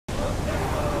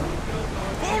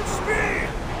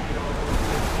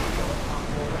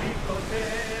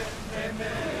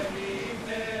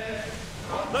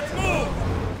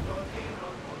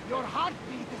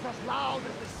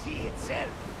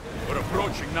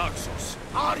Naxos.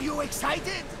 Are you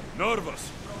excited? Nervous.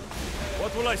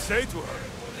 What will I say to her?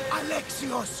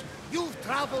 Alexios, you've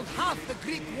traveled half the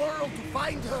Greek world to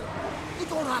find her. You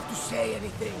don't have to say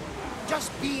anything. Just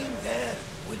being there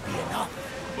will be enough.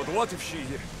 But what if she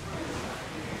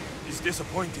is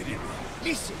disappointed in me?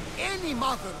 Listen, any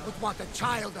mother would want a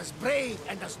child as brave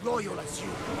and as loyal as you.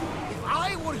 If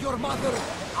I were your mother,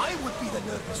 I would be the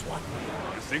nervous one.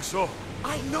 You think so?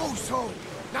 I know so.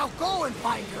 Now go and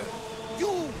find her.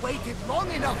 You waited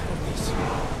long enough for this.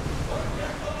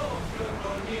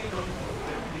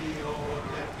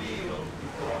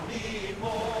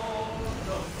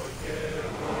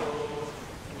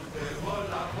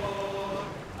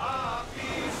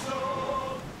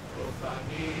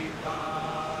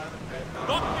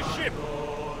 Lock the ship!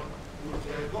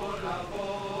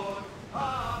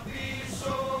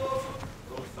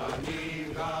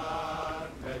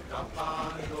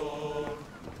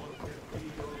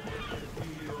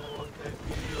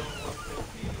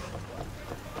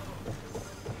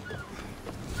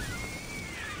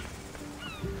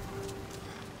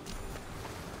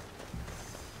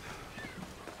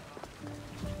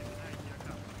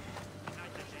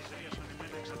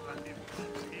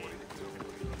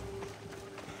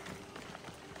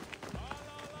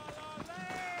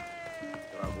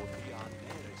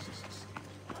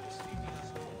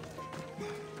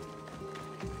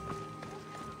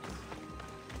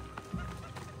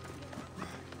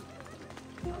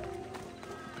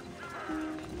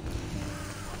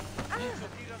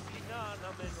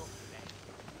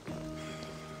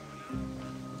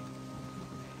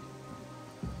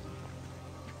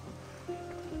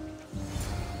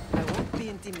 Be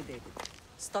intimidated.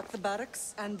 Stock the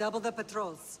barracks and double the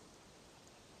patrols.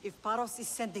 If Paros is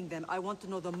sending them, I want to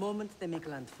know the moment they make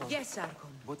landfall. Yes, Archon.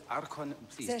 But Archon,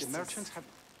 please, Xerxes, the merchants have...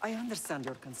 I understand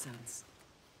your concerns.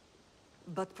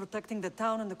 But protecting the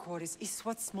town and the quarries is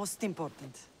what's most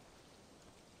important.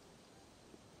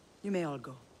 You may all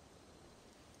go.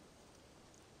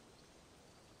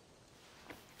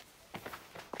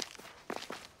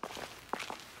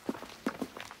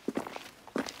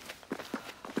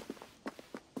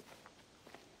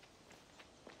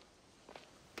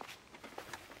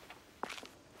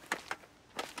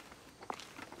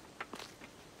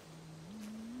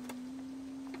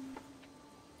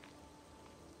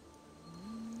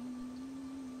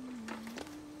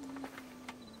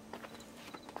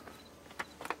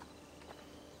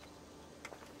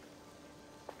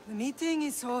 The meeting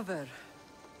is over.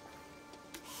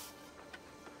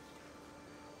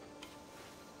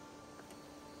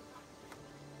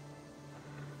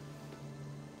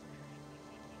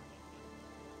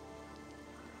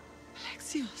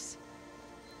 Alexios.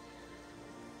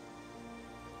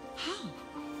 How?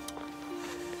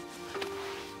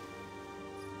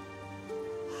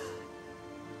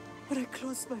 When I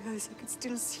closed my eyes, I could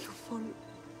still see you fall.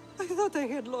 I thought I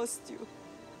had lost you.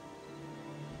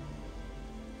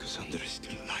 Cassandra is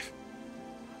still alive.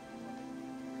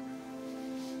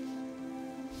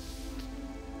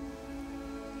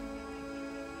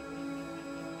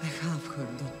 I have her,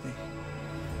 don't they?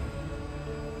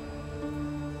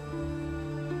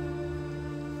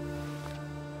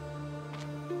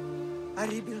 I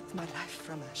rebuilt my life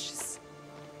from ashes.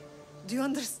 Do you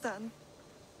understand?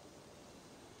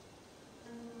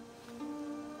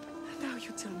 And now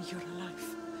you tell me you're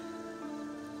alive.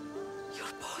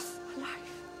 You're both alive.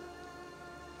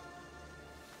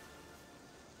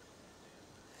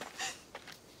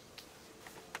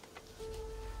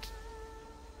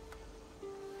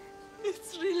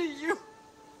 It's really you.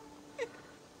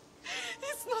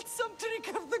 It's not some trick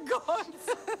of the gods.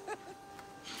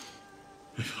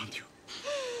 I found you.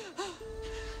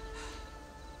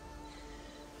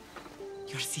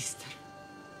 Your sister.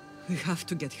 We have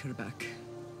to get her back.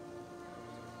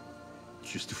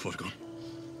 She's too far gone.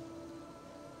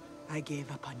 I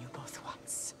gave up on you both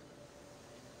once.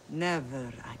 Never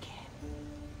again.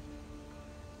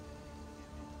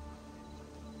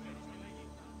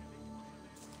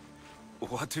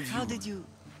 What have you... How did you...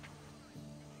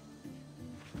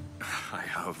 I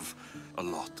have a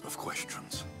lot of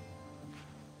questions.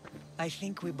 I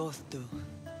think we both do.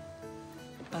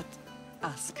 But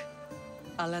ask.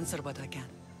 I'll answer what I can.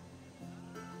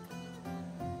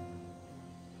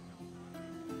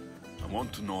 I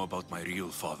want to know about my real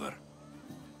father.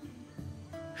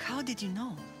 How did you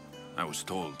know? I was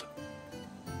told.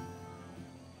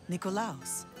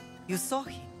 Nikolaos. You saw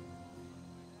him.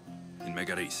 In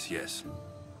Megaris, yes.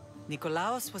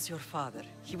 Nikolaos was your father.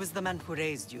 He was the man who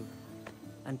raised you.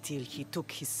 Until he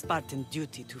took his Spartan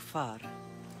duty too far.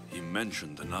 He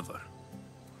mentioned another.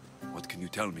 What can you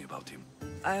tell me about him?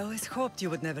 I always hoped you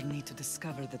would never need to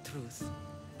discover the truth.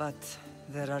 But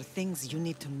there are things you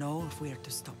need to know if we are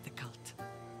to stop the cult.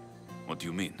 What do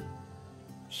you mean?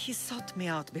 He sought me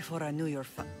out before I knew your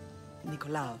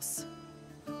Nikolaos.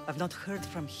 I've not heard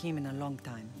from him in a long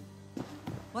time.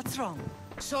 What's wrong?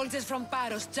 Soldiers from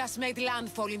Paros just made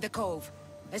landfall in the cove.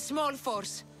 A small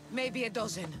force, maybe a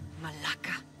dozen.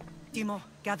 Malaka. Timo,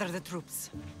 gather the troops.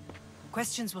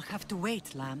 Questions will have to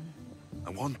wait, Lamb.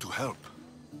 I want to help.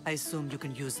 I assume you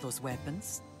can use those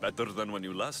weapons? Better than when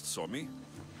you last saw me.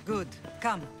 Good.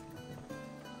 Come.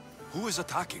 Who is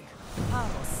attacking?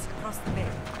 Paros, across the bay.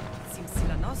 It seems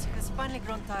Silanos has finally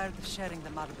grown tired of sharing the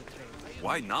marble trade.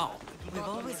 Why now? We've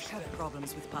always had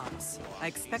problems with Paros. I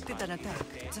expected an attack,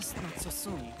 just not so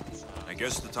soon. I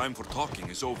guess the time for talking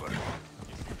is over.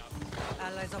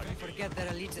 Allies often forget their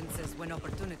allegiances when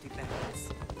opportunity beckons.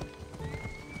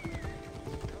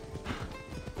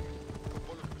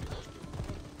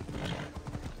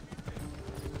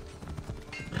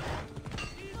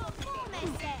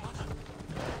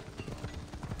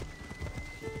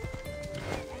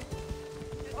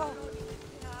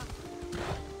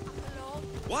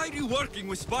 Why are you working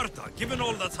with Sparta, given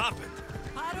all that's happened?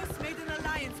 Paros made an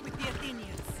alliance with the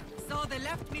Athenians, so they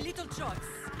left me little choice.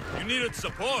 You needed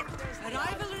support. A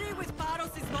rivalry with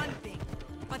Paros is one thing,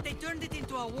 but they turned it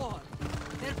into a war.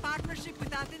 Their partnership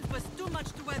with Athens was too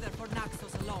much to weather for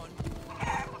Naxos alone.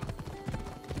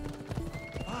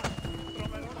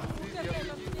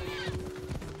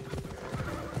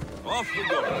 Off we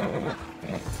go.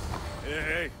 Hey,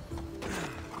 hey.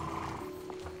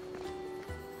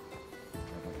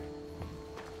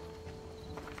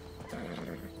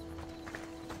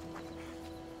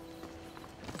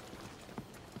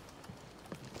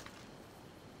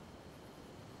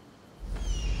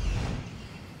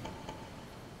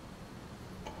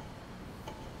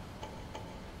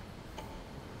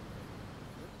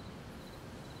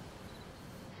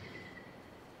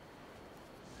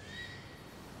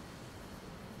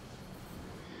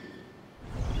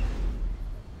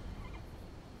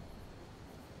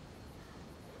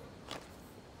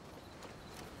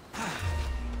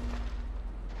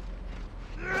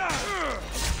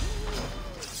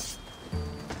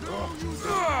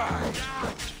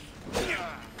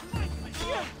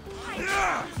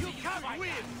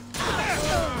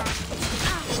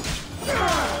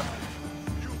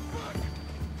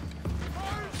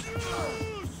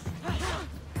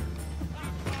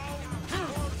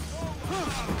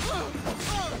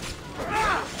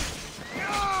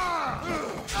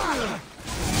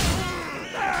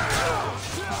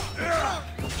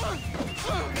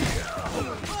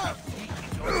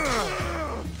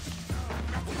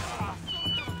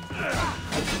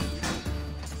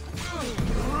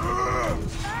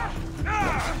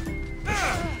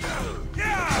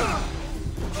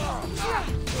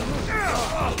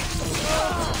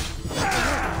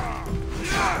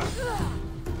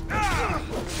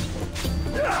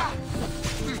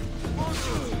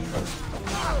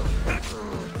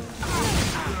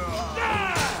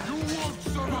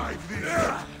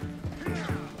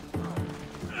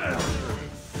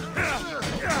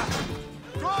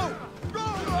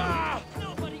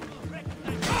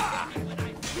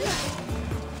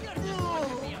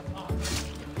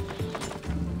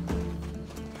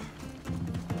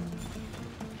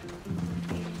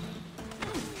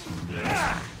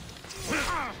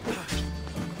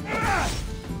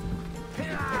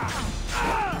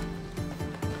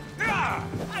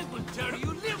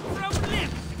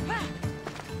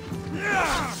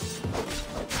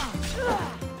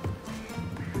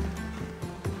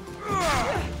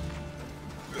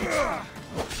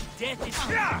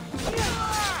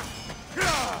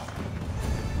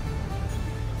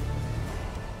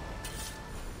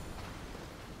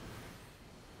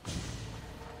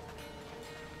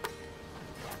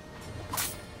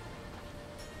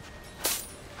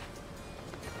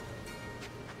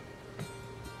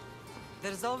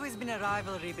 There's always been a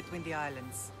rivalry between the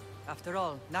islands. After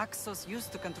all, Naxos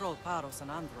used to control Paros and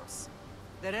Andros.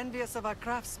 They're envious of our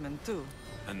craftsmen, too.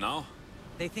 And now?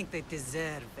 They think they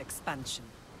deserve expansion.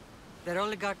 Their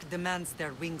oligarch demands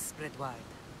their wings spread wide.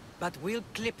 But we'll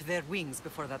clip their wings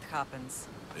before that happens.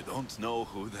 They don't know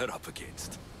who they're up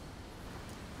against.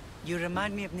 You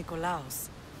remind me of Nikolaos.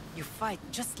 You fight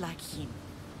just like him.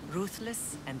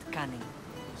 Ruthless and cunning.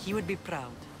 He would be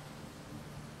proud.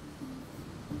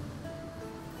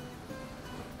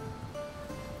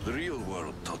 The real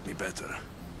world taught me better.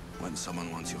 When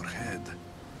someone wants your head,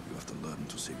 you have to learn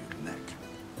to save your neck.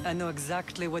 I know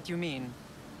exactly what you mean.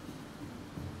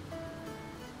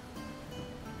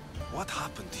 What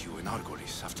happened to you in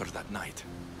Argolis after that night?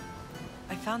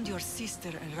 I found your sister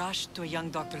and rushed to a young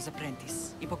doctor's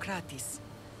apprentice, Hippocrates.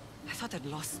 I thought I'd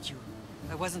lost you.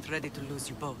 I wasn't ready to lose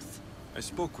you both. I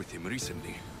spoke with him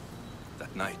recently.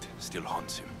 That night still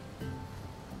haunts him.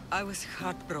 I was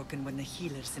heartbroken when the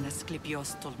healers in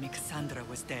Asclepios told me Cassandra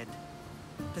was dead.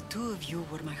 The two of you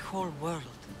were my whole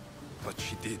world. But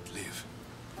she did live.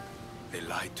 They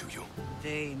lied to you.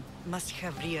 They must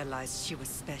have realized she was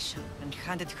special and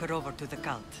handed her over to the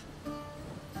cult.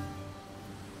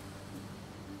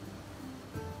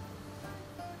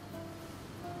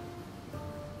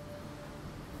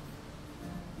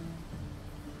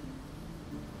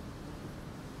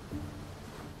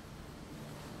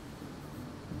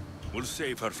 We'll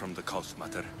save her from the cult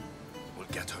matter. We'll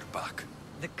get her back.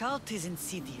 The cult is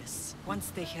insidious.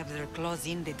 Once they have their claws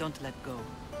in, they don't let go.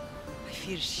 I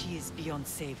fear she is beyond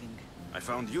saving. I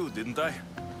found you, didn't I?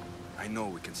 I know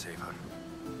we can save her.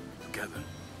 Together.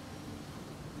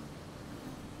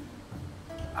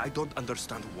 I don't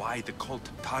understand why the cult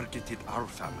targeted our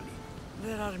family.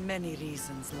 There are many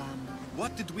reasons, Lamb.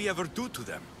 What did we ever do to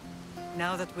them?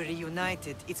 Now that we're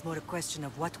reunited, it's more a question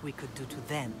of what we could do to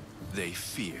them. They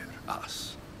fear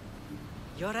us.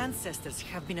 Your ancestors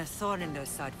have been a thorn in their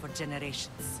side for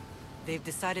generations. They've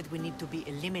decided we need to be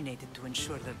eliminated to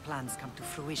ensure their plans come to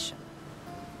fruition.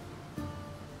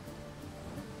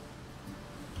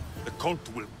 The cult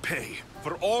will pay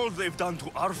for all they've done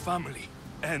to our family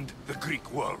and the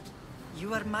Greek world.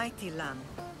 You are mighty, Lamb,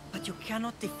 but you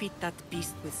cannot defeat that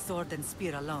beast with sword and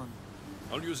spear alone.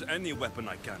 I'll use any weapon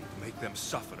I can to make them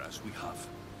suffer as we have.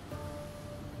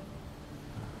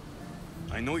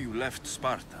 I know you left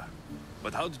Sparta,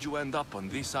 but how did you end up on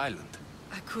this island?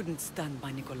 I couldn't stand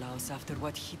by Nikolaos after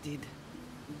what he did.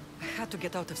 I had to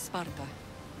get out of Sparta.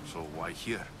 So why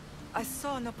here? I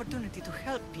saw an opportunity to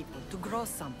help people, to grow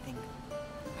something.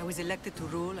 I was elected to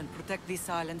rule and protect this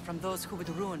island from those who would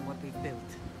ruin what we've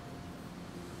built.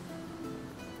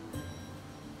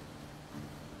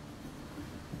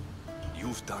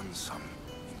 You've done some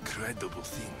incredible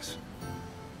things.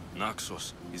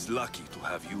 Naxos is lucky to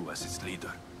have you as its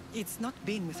leader. It's not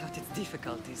been without its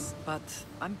difficulties, but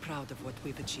I'm proud of what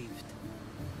we've achieved.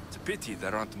 It's a pity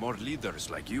there aren't more leaders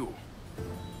like you.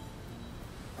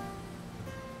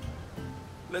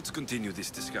 Let's continue this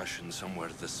discussion somewhere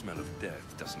the smell of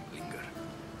death doesn't linger.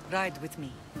 Ride with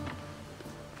me.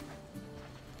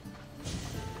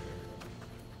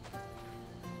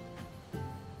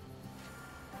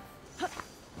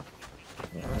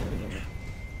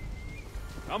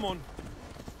 Come on.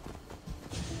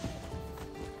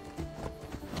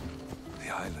 The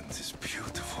island is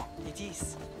beautiful. It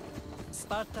is.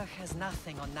 Sparta has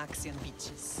nothing on Naxian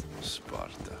beaches.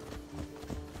 Sparta.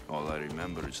 All I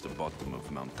remember is the bottom of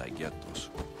Mount Taygetos.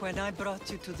 When I brought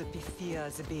you to the Pythia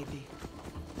as a baby,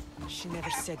 she never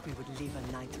said we would live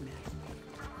a nightmare.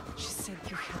 She said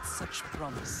you had such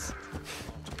promise.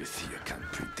 The Pythia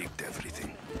can't predict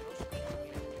everything.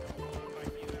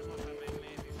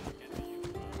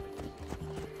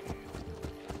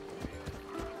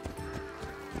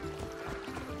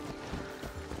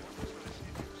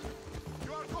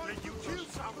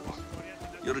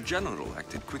 Your general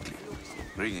acted quickly,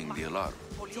 ringing the alarm.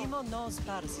 Timo knows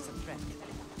Paris is a threat.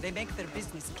 They make their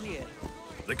business clear.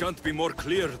 They can't be more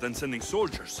clear than sending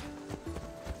soldiers.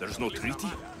 There's no treaty?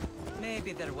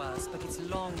 Maybe there was, but it's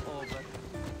long over.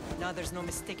 Now there's no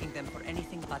mistaking them for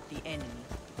anything but the enemy.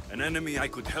 An enemy I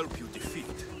could help you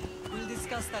defeat. We'll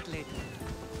discuss that later.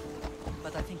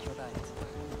 But I think you're right.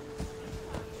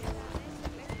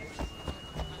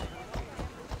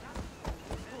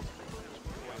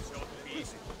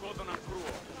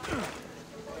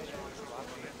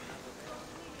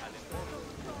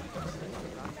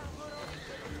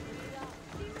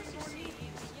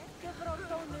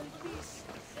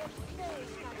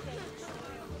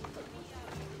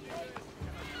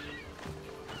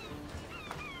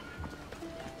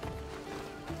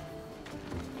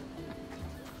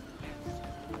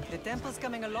 The temple's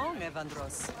coming along,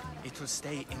 Evandros. It will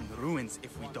stay in ruins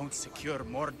if we don't secure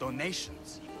more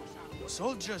donations.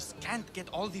 Soldiers can't get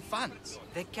all the funds.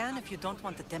 They can if you don't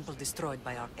want the temple destroyed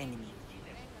by our enemy.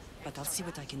 But I'll see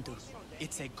what I can do.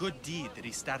 It's a good deed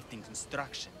restarting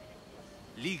construction.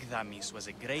 Ligdamis was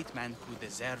a great man who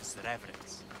deserves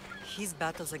reverence. His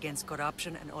battles against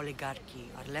corruption and oligarchy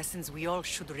are lessons we all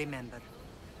should remember.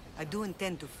 I do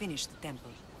intend to finish the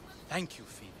temple. Thank you,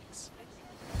 Phoenix.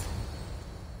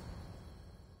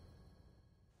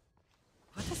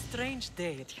 What a strange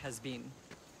day it has been.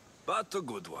 But a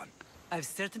good one. I've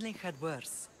certainly had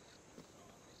worse.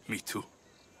 Me too.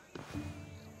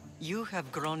 You have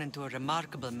grown into a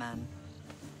remarkable man,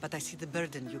 but I see the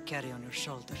burden you carry on your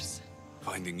shoulders.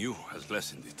 Finding you has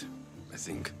lessened it. I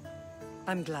think.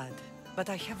 I'm glad, but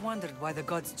I have wondered why the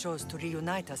gods chose to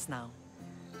reunite us now.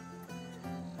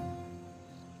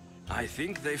 I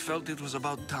think they felt it was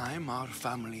about time our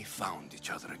family found each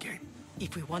other again.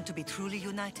 If we want to be truly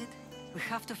united, we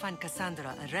have to find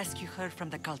Cassandra and rescue her from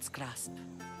the cult's grasp.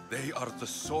 They are the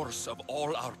source of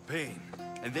all our pain,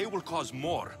 and they will cause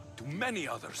more to many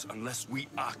others unless we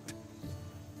act.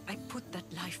 I put that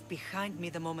life behind me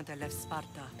the moment I left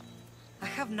Sparta. I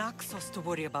have Naxos to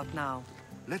worry about now.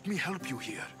 Let me help you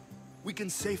here. We can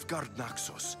safeguard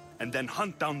Naxos, and then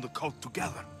hunt down the cult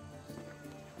together.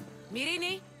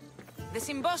 Myrinne, the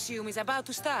symposium is about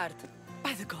to start.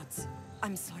 By the gods.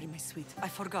 I'm sorry, my sweet. I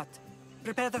forgot.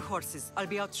 Prepare the horses. I'll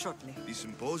be out shortly. The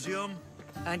symposium?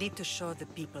 I need to show the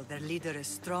people their leader is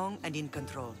strong and in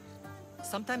control.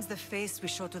 Sometimes the face we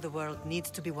show to the world needs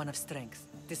to be one of strength,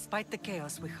 despite the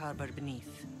chaos we harbor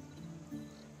beneath.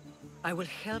 I will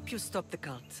help you stop the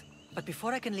cult, but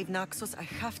before I can leave Naxos, I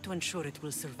have to ensure it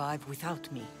will survive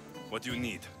without me. What do you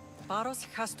need? Paros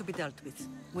has to be dealt with.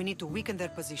 We need to weaken their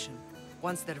position.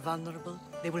 Once they're vulnerable,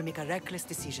 they will make a reckless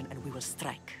decision and we will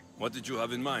strike. What did you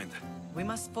have in mind? We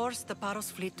must force the Paros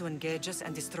fleet to engage us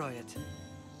and destroy it.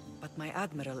 But my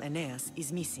admiral, Aeneas,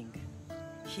 is missing.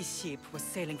 His ship was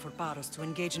sailing for Paros to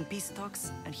engage in peace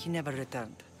talks, and he never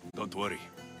returned. Don't worry.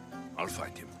 I'll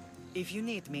find him. If you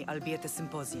need me, I'll be at the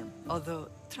symposium. Although,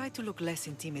 try to look less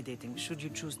intimidating should you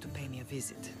choose to pay me a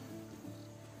visit.